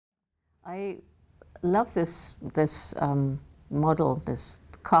I love this model, this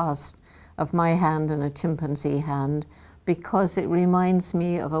cast of my hand and a chimpanzee hand, because it reminds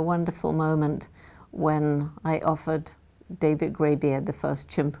me of a wonderful moment when I offered David Greybeard, the first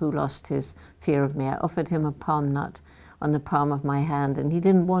chimp who lost his fear of me. I offered him a palm nut on the palm of my hand, and he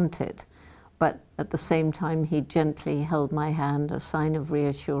didn't want it. But at the same time, he gently held my hand, a sign of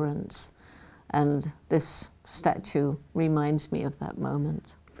reassurance. And this statue reminds me of that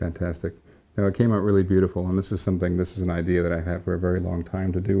moment. Fantastic. No, it came out really beautiful, and this is an idea that I've had for a very long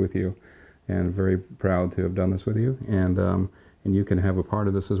time to do with you, and very proud to have done this with you. And you can have a part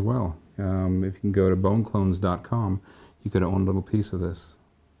of this as well. If you can go to boneclones.com, you could own a little piece of this.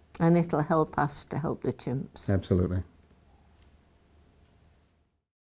 And it'll help us to help the chimps. Absolutely.